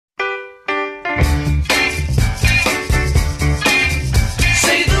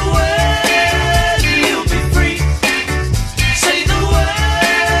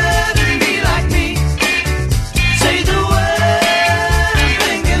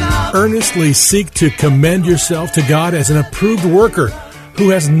earnestly seek to commend yourself to God as an approved worker who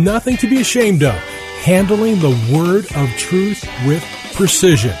has nothing to be ashamed of, handling the word of truth with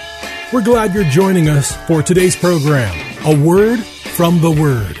precision. We're glad you're joining us for today's program, A Word from the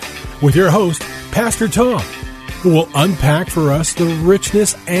Word, with your host, Pastor Tom, who will unpack for us the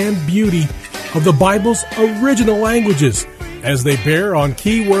richness and beauty of the Bible's original languages as they bear on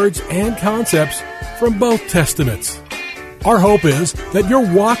key words and concepts from both Testaments. Our hope is that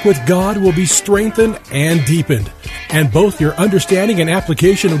your walk with God will be strengthened and deepened, and both your understanding and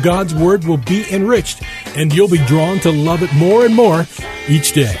application of God's Word will be enriched, and you'll be drawn to love it more and more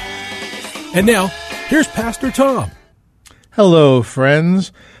each day. And now, here's Pastor Tom. Hello,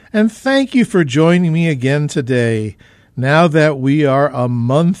 friends, and thank you for joining me again today, now that we are a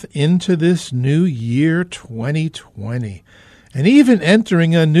month into this new year, 2020, and even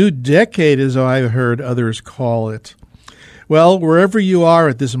entering a new decade, as I've heard others call it. Well, wherever you are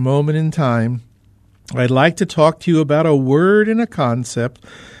at this moment in time, I'd like to talk to you about a word and a concept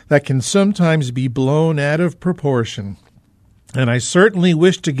that can sometimes be blown out of proportion. And I certainly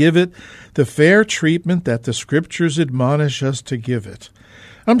wish to give it the fair treatment that the Scriptures admonish us to give it.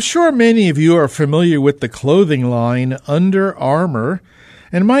 I'm sure many of you are familiar with the clothing line Under Armour,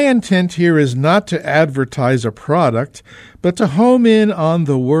 and my intent here is not to advertise a product, but to home in on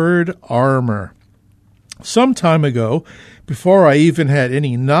the word armor. Some time ago, before I even had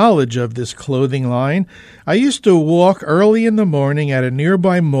any knowledge of this clothing line, I used to walk early in the morning at a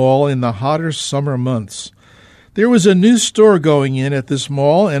nearby mall in the hotter summer months. There was a new store going in at this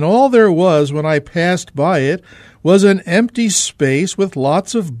mall, and all there was when I passed by it was an empty space with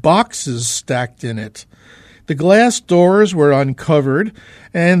lots of boxes stacked in it. The glass doors were uncovered,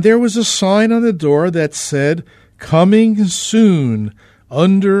 and there was a sign on the door that said, "Coming soon,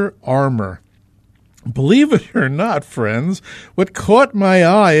 Under Armour." Believe it or not, friends, what caught my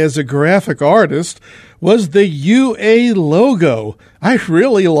eye as a graphic artist was the UA logo. I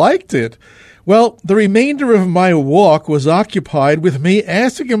really liked it. Well, the remainder of my walk was occupied with me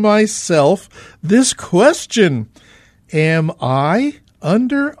asking myself this question: am I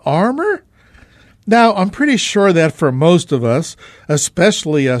Under Armour? Now, I'm pretty sure that for most of us,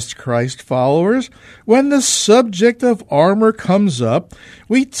 especially us Christ followers, when the subject of armor comes up,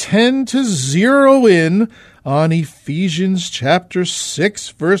 we tend to zero in on Ephesians chapter 6,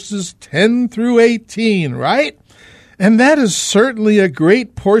 verses 10 through 18, right? And that is certainly a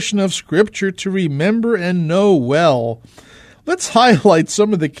great portion of Scripture to remember and know well. Let's highlight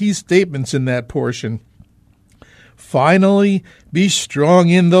some of the key statements in that portion. Finally, be strong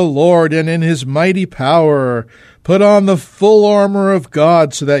in the Lord and in His mighty power. Put on the full armor of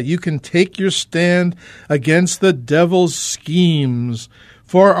God so that you can take your stand against the devil's schemes.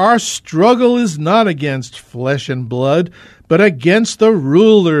 For our struggle is not against flesh and blood, but against the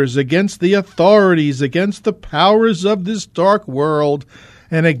rulers, against the authorities, against the powers of this dark world,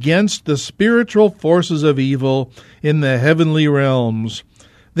 and against the spiritual forces of evil in the heavenly realms.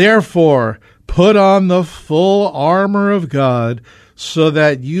 Therefore, put on the full armor of God so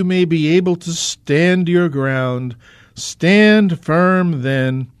that you may be able to stand your ground. Stand firm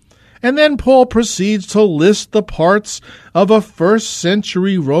then. And then Paul proceeds to list the parts of a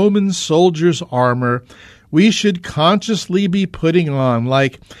first-century Roman soldier's armor we should consciously be putting on,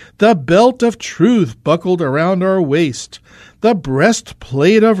 like the belt of truth buckled around our waist, the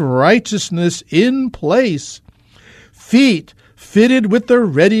breastplate of righteousness in place, feet fitted with the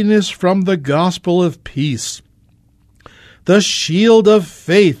readiness from the gospel of peace, the shield of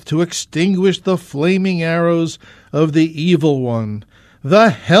faith to extinguish the flaming arrows of the evil one, the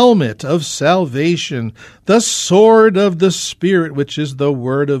helmet of salvation, the sword of the Spirit, which is the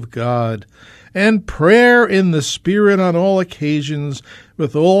word of God, and prayer in the Spirit on all occasions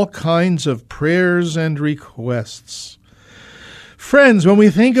with all kinds of prayers and requests. Friends, when we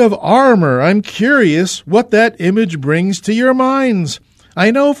think of armor, I'm curious what that image brings to your minds. I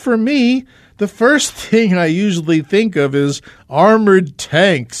know for me, the first thing I usually think of is armored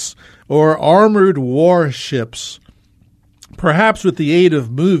tanks or armored warships. Perhaps with the aid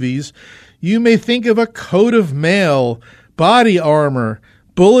of movies, you may think of a coat of mail, body armor,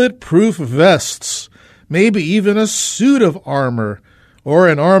 bulletproof vests, maybe even a suit of armor, or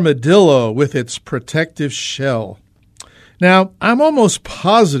an armadillo with its protective shell. Now, I'm almost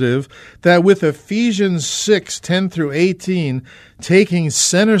positive that with Ephesians 6, 10 through 18 taking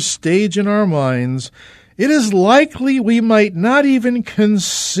center stage in our minds, it is likely we might not even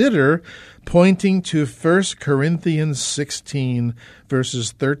consider pointing to 1 Corinthians 16,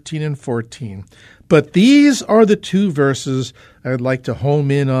 verses 13 and 14. But these are the two verses I'd like to home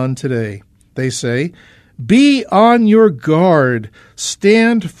in on today. They say, Be on your guard.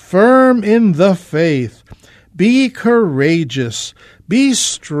 Stand firm in the faith. Be courageous. Be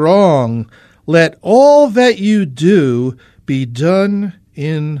strong. Let all that you do be done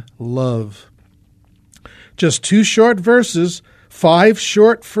in love. Just 2 short verses, 5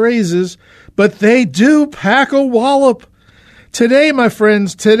 short phrases, but they do pack a wallop. Today, my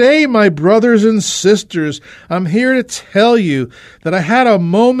friends, today, my brothers and sisters, I'm here to tell you that I had a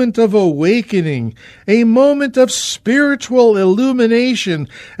moment of awakening, a moment of spiritual illumination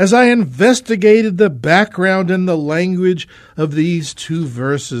as I investigated the background and the language of these 2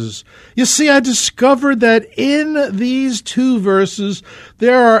 verses. You see, I discovered that in these 2 verses,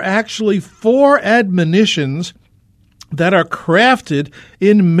 there are actually 4 admonitions that are crafted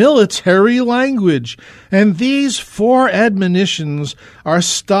in military language. And these 4 admonitions are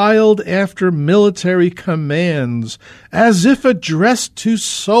styled after military commands, as if addressed to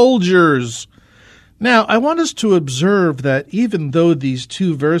soldiers. Now, I want us to observe that even though these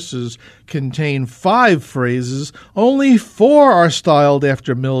 2 verses contain 5 phrases, only 4 are styled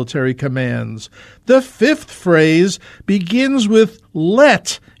after military commands. The 5th phrase begins with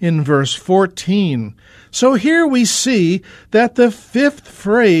let in verse 14. So here we see that the 5th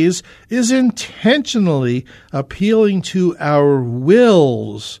phrase is intentionally appealing to our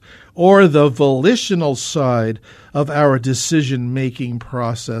wills, or the volitional side of our decision-making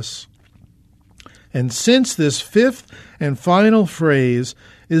process. And since this 5th and final phrase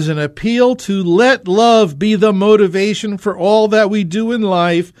is an appeal to let love be the motivation for all that we do in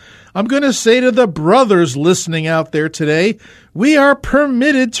life, I'm going to say to the brothers listening out there today, we are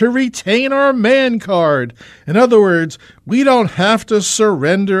permitted to retain our man card. In other words, we don't have to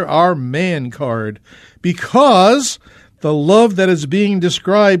surrender our man card, because the love that is being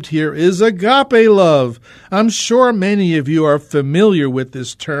described here is agape love. I'm sure many of you are familiar with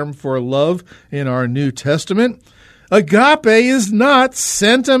this term for love in our New Testament. Agape is not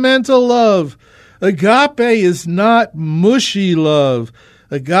sentimental love. Agape is not mushy love.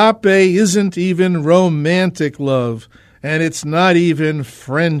 Agape isn't even romantic love, and it's not even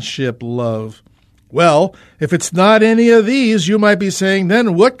friendship love. Well, if it's not any of these, you might be saying,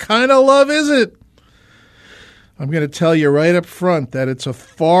 then what kind of love is it? I'm going to tell you right up front that it's a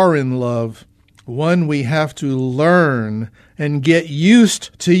foreign love, one we have to learn and get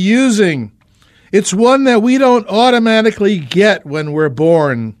used to using. It's one that we don't automatically get when we're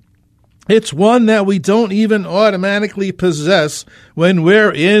born. It's one that we don't even automatically possess when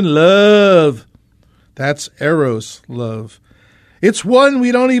we're in love. That's eros love. It's one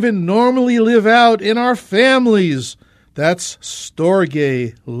we don't even normally live out in our families. That's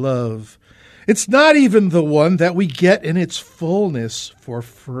storge love. It's not even the one that we get in its fullness for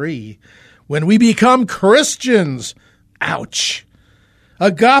free when we become Christians. Ouch!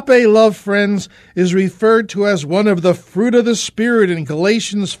 Agape love, friends, is referred to as one of the fruit of the Spirit in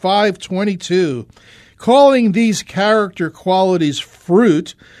Galatians 5:22. Calling these character qualities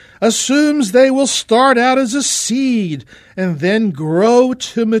fruit assumes they will start out as a seed and then grow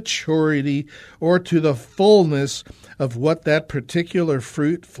to maturity or to the fullness of what that particular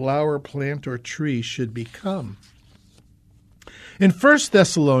fruit, flower, plant, or tree should become. In 1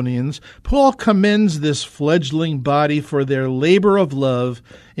 Thessalonians, Paul commends this fledgling body for their labor of love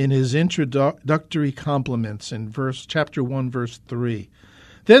in his introductory compliments in chapter 1, verse 3.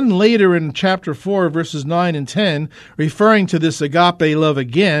 Then later in chapter 4, verses 9 and 10, referring to this agape love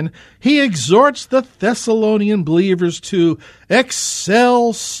again, he exhorts the Thessalonian believers to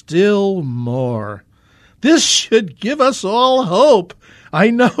excel still more. This should give us all hope. I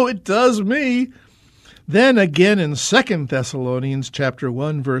know it does me. Then again in 2 Thessalonians chapter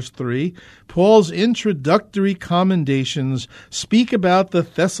 1, verse 3, Paul's introductory commendations speak about the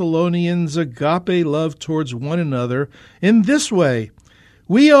Thessalonians' agape love towards one another in this way: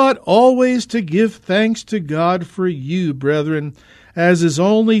 we ought always to give thanks to God for you, brethren, as is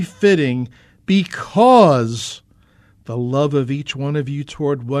only fitting, because the love of each one of you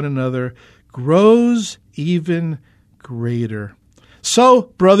toward one another grows even greater.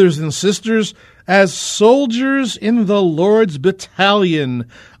 So, brothers and sisters, as soldiers in the Lord's battalion,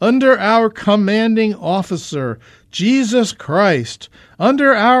 under our commanding officer, Jesus Christ,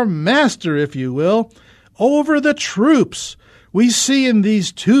 under our master, if you will, over the troops, we see in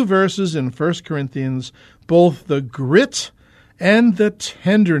these 2 verses in 1 Corinthians both the grit and the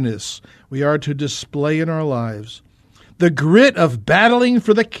tenderness we are to display in our lives. The grit of battling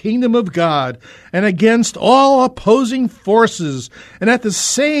for the kingdom of God and against all opposing forces, and at the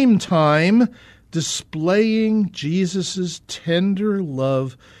same time displaying Jesus' tender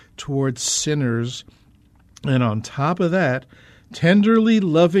love towards sinners, and on top of that, tenderly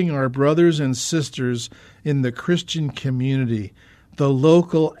loving our brothers and sisters in the Christian community, the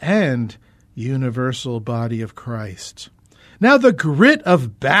local and universal body of Christ. Now, the grit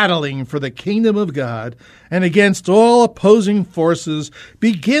of battling for the kingdom of God and against all opposing forces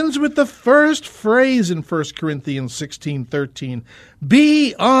begins with the first phrase in 1 Corinthians 16:13,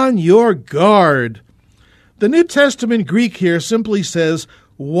 "Be on your guard." The New Testament Greek here simply says,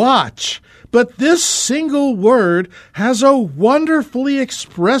 "watch," but this single word has a wonderfully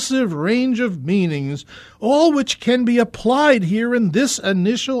expressive range of meanings, all which can be applied here in this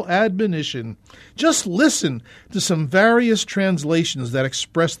initial admonition. Just listen to some various translations that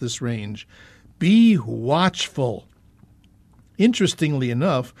express this range. Be watchful. Interestingly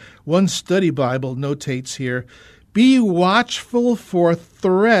enough, one study Bible notates here, be watchful for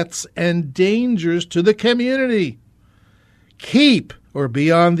threats and dangers to the community. Keep or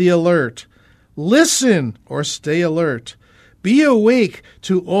be on the alert. Listen or stay alert. Be awake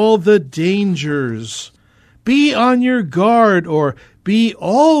to all the dangers. Be on your guard or be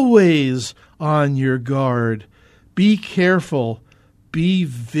always on your guard. Be careful. Be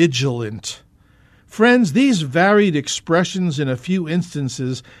vigilant. Friends, these varied expressions in a few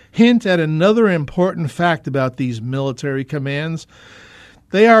instances hint at another important fact about these military commands.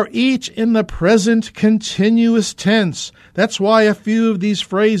 They are each in the present continuous tense. That's why a few of these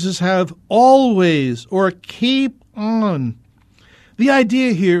phrases have always or keep on. The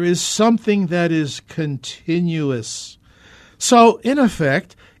idea here is something that is continuous. So, in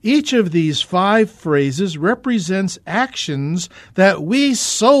effect, each of these 5 phrases represents actions that we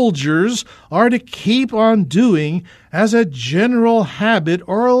soldiers are to keep on doing as a general habit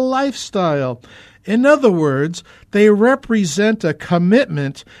or a lifestyle. In other words, they represent a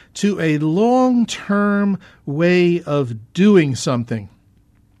commitment to a long-term way of doing something.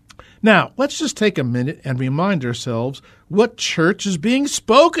 Now, let's just take a minute and remind ourselves what church is being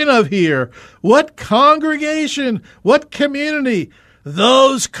spoken of here. What congregation? What community?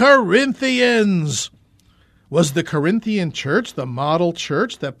 Those Corinthians. Was the Corinthian church the model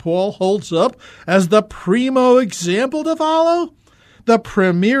church that Paul holds up as the primo example to follow? The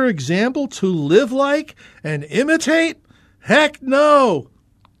premier example to live like and imitate? Heck no!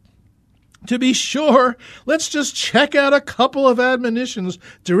 To be sure, let's just check out a couple of admonitions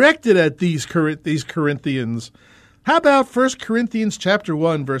directed at these Corinthians. How about 1 Corinthians chapter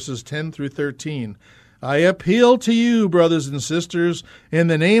 1, verses 10 through 13? I appeal to you, brothers and sisters, in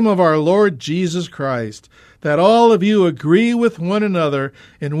the name of our Lord Jesus Christ, that all of you agree with one another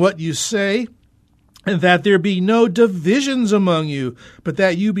in what you say, and that there be no divisions among you, but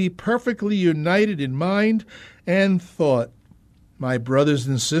that you be perfectly united in mind and thought. My brothers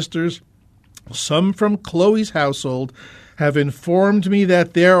and sisters, some from Chloe's household have informed me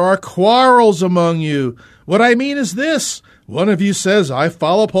that there are quarrels among you. What I mean is this: one of you says, I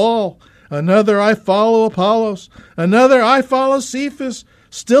follow Paul. Another, I follow Apollos. Another, I follow Cephas.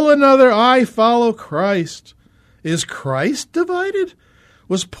 Still another, I follow Christ. Is Christ divided?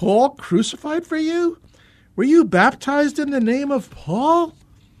 Was Paul crucified for you? Were you baptized in the name of Paul?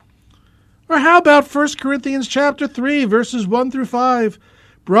 Or how about 1 Corinthians chapter 3, verses 1 through 5?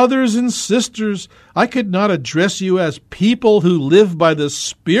 Brothers and sisters, I could not address you as people who live by the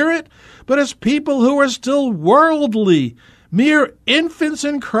Spirit, but as people who are still worldly, mere infants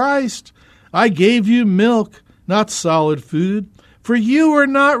in Christ. I gave you milk, not solid food, for you are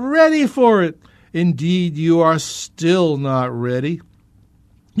not ready for it. Indeed, you are still not ready.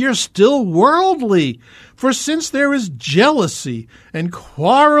 You're still worldly, for since there is jealousy and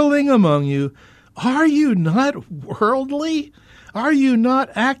quarreling among you, are you not worldly? Are you not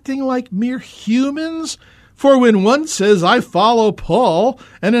acting like mere humans? For when one says, I follow Paul,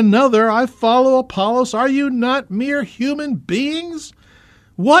 and another, I follow Apollos, are you not mere human beings?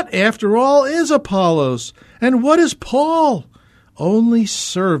 What, after all, is Apollos? And what is Paul? Only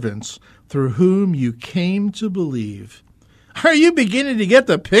servants through whom you came to believe. Are you beginning to get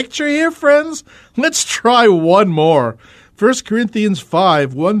the picture here, friends? Let's try one more. 1 Corinthians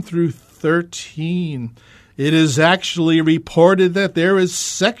 5, 1 through 13. It is actually reported that there is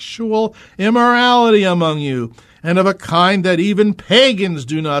sexual immorality among you, and of a kind that even pagans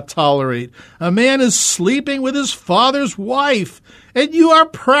do not tolerate. A man is sleeping with his father's wife, and you are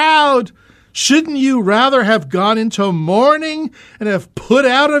proud. Shouldn't you rather have gone into mourning and have put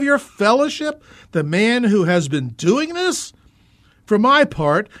out of your fellowship the man who has been doing this? For my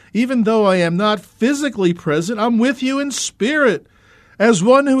part, even though I am not physically present, I'm with you in spirit. As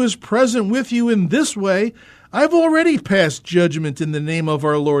one who is present with you in this way, I've already passed judgment in the name of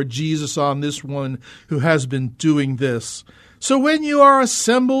our Lord Jesus on this one who has been doing this. So when you are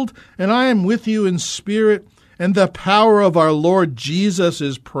assembled, and I am with you in spirit, and the power of our Lord Jesus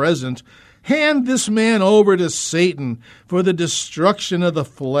is present, hand this man over to Satan for the destruction of the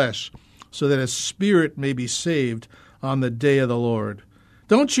flesh, so that his spirit may be saved on the day of the Lord.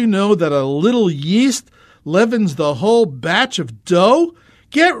 Don't you know that a little yeast leavens the whole batch of dough?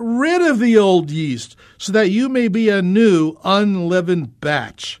 Get rid of the old yeast, so that you may be a new, unleavened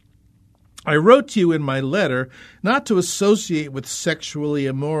batch. I wrote to you in my letter not to associate with sexually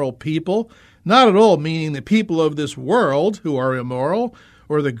immoral people, not at all meaning the people of this world who are immoral,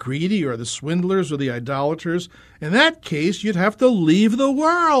 or the greedy, or the swindlers, or the idolaters. In that case, you'd have to leave the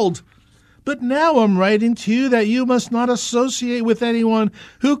world. But now I'm writing to you that you must not associate with anyone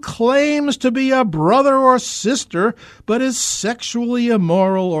who claims to be a brother or sister, but is sexually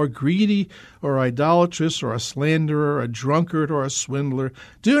immoral or greedy or idolatrous or a slanderer, a drunkard or a swindler.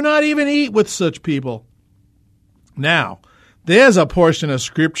 Do not even eat with such people. Now, there's a portion of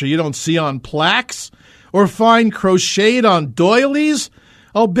Scripture you don't see on plaques or find crocheted on doilies.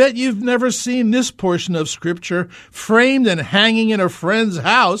 I'll bet you've never seen this portion of Scripture framed and hanging in a friend's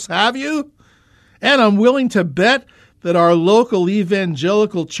house, have you? And I'm willing to bet that our local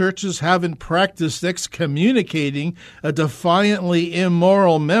evangelical churches haven't practiced excommunicating a defiantly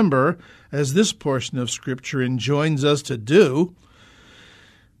immoral member, as this portion of Scripture enjoins us to do.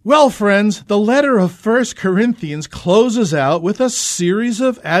 Well, friends, the letter of 1 Corinthians closes out with a series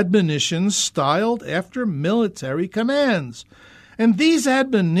of admonitions styled after military commands. And these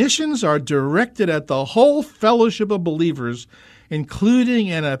admonitions are directed at the whole fellowship of believers,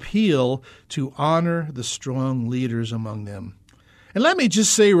 including an appeal to honor the strong leaders among them. And let me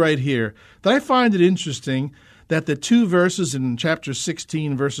just say right here that I find it interesting that the two verses in chapter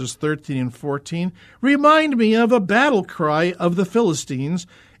 16, verses 13 and 14, remind me of a battle cry of the Philistines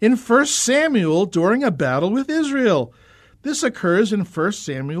in 1 Samuel during a battle with Israel. This occurs in 1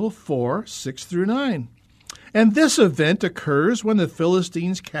 Samuel 4, 6 through 9. And this event occurs when the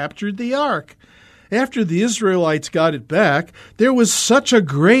Philistines captured the ark. After the Israelites got it back, there was such a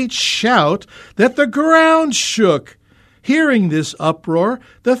great shout that the ground shook. Hearing this uproar,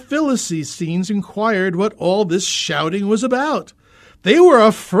 the Philistines inquired what all this shouting was about. They were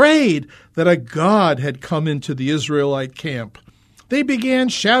afraid that a god had come into the Israelite camp. They began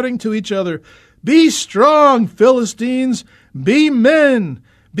shouting to each other, "Be strong, Philistines! Be men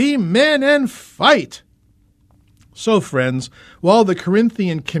and fight!" So, friends, while the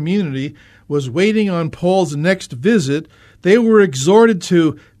Corinthian community was waiting on Paul's next visit, they were exhorted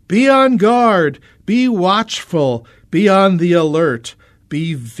to be on guard, be watchful, be on the alert,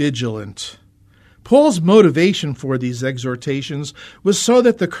 be vigilant. Paul's motivation for these exhortations was so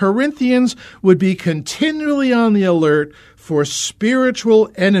that the Corinthians would be continually on the alert for spiritual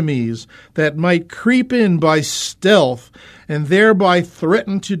enemies that might creep in by stealth and thereby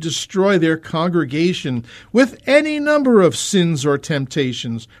threaten to destroy their congregation with any number of sins or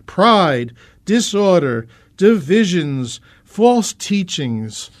temptations, pride, disorder, divisions, false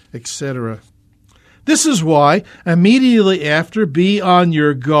teachings, etc. This is why, immediately after be on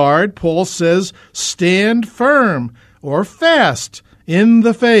your guard, Paul says, stand firm or fast in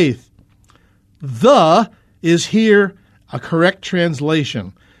the faith. The is here a correct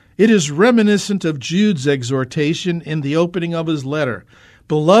translation. It is reminiscent of Jude's exhortation in the opening of his letter.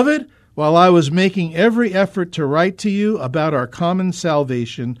 Beloved, while I was making every effort to write to you about our common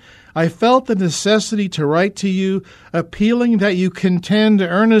salvation, I felt the necessity to write to you, appealing that you contend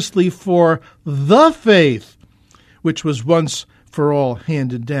earnestly for the faith, which was once for all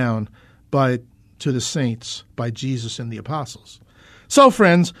handed down to the saints by Jesus and the apostles. So,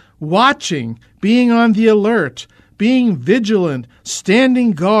 friends, watching, being on the alert, being vigilant,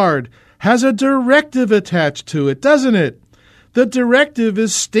 standing guard, has a directive attached to it, doesn't it? The directive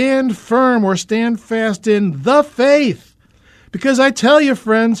is stand firm or stand fast in the faith. Because I tell you,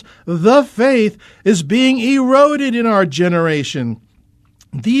 friends, the faith is being eroded in our generation.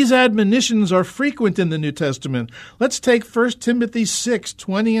 These admonitions are frequent in the New Testament. Let's take 1 Timothy 6,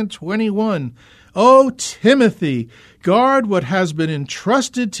 20 and 21. O Timothy, guard what has been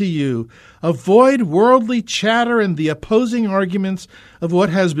entrusted to you. Avoid worldly chatter and the opposing arguments of what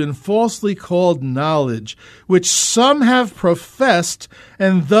has been falsely called knowledge, which some have professed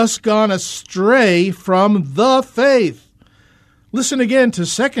and thus gone astray from the faith. Listen again to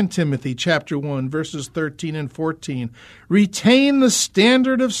 2 Timothy chapter 1, verses 13 and 14. Retain the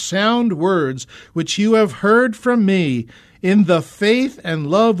standard of sound words which you have heard from me in the faith and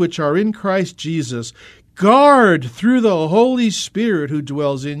love which are in Christ Jesus. Guard through the Holy Spirit who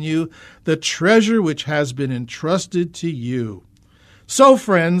dwells in you the treasure which has been entrusted to you. So,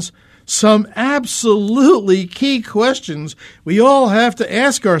 friends, some absolutely key questions we all have to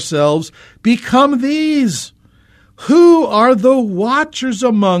ask ourselves become these. Who are the watchers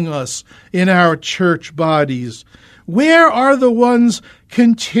among us in our church bodies? Where are the ones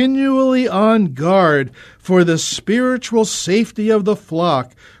continually on guard for the spiritual safety of the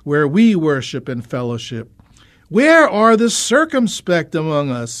flock where we worship and fellowship? Where are the circumspect among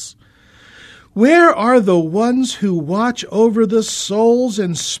us? Where are the ones who watch over the souls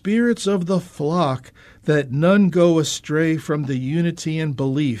and spirits of the flock, that none go astray from the unity and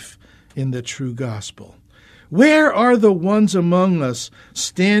belief in the true gospel? Where are the ones among us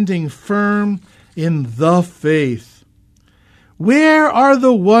standing firm in the faith? Where are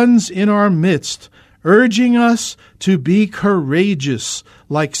the ones in our midst urging us to be courageous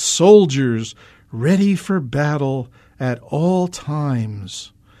like soldiers ready for battle at all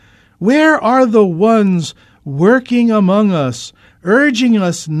times? Where are the ones working among us, urging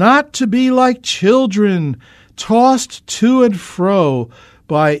us not to be like children, tossed to and fro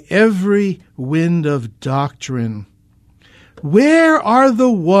by every wind of doctrine? Where are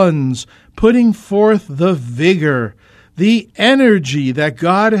the ones putting forth the vigor, the energy that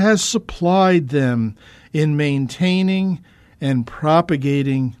God has supplied them in maintaining and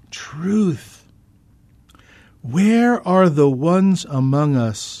propagating truth? Where are the ones among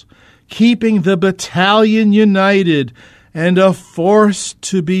us keeping the battalion united and a force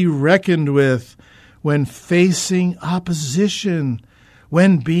to be reckoned with when facing opposition,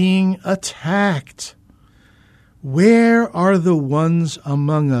 when being attacked? Where are the ones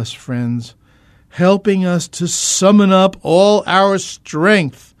among us, friends, helping us to summon up all our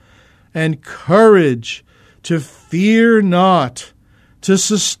strength and courage to fear not, to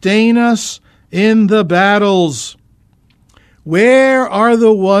sustain us in the battles? Where are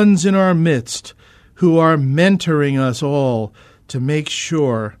the ones in our midst who are mentoring us all to make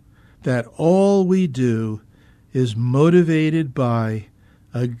sure that all we do is motivated by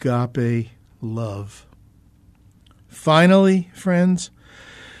agape love? Finally, friends,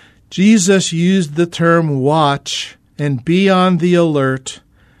 Jesus used the term watch and be on the alert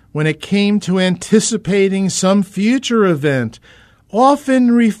when it came to anticipating some future event,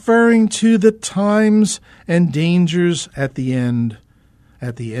 often referring to the times and dangers at the end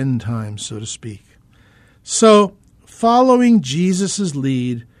times, so to speak. So, following Jesus'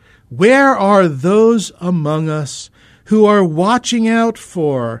 lead, where are those among us who are watching out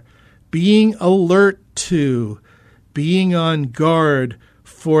for, being alert to, being on guard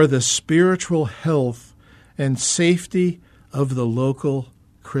for the spiritual health and safety of the local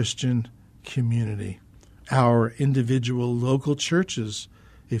Christian community, our individual local churches,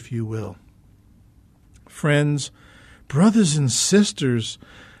 if you will? Friends, brothers and sisters,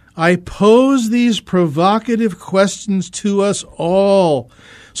 I pose these provocative questions to us all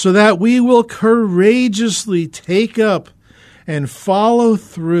so that we will courageously take up and follow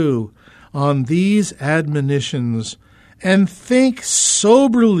through on these admonitions and think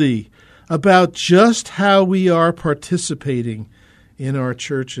soberly about just how we are participating in our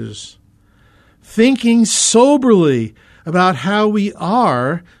churches. Thinking soberly about how we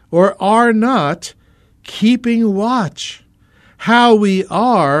are or are not keeping watch, how we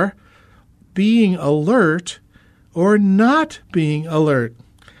are being alert or not being alert,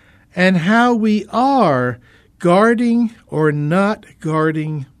 and how we are guarding or not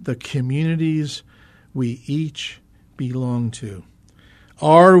guarding the communities we each belong to.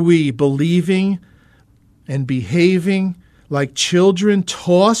 Are we believing and behaving like children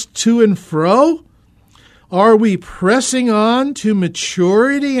tossed to and fro? Are we pressing on to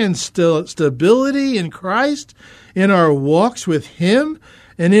maturity and stability in Christ in our walks with Him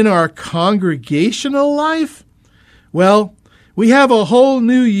and in our congregational life? Well, we have a whole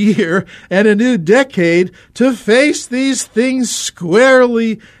new year and a new decade to face these things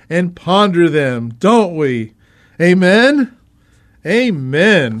squarely and ponder them, don't we? Amen?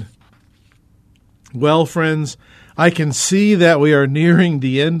 Amen. Well, friends, I can see that we are nearing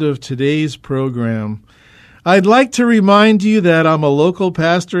the end of today's program. I'd like to remind you that I'm a local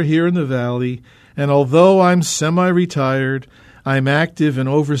pastor here in the Valley, and although I'm semi-retired, I'm active in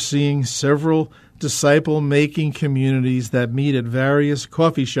overseeing several disciple-making communities that meet at various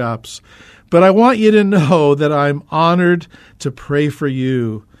coffee shops. But I want you to know that I'm honored to pray for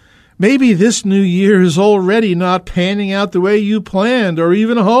you. Maybe this new year is already not panning out the way you planned or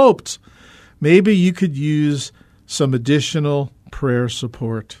even hoped. Maybe you could use some additional prayer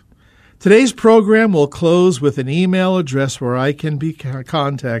support. Today's program will close with an email address where I can be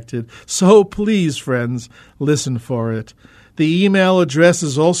contacted. So please, friends, listen for it. The email address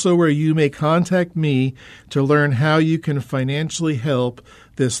is also where you may contact me to learn how you can financially help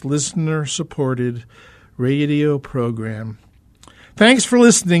this listener-supported radio program. Thanks for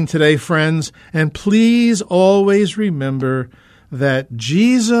listening today, friends, and please always remember that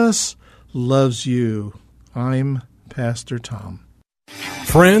Jesus loves you. I'm Pastor Tom.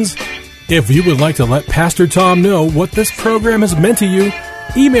 Friends, if you would like to let Pastor Tom know what this program has meant to you,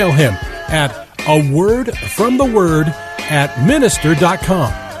 email him at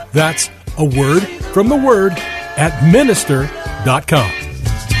awordfromtheword@minister.com. That's awordfromtheword@minister.com.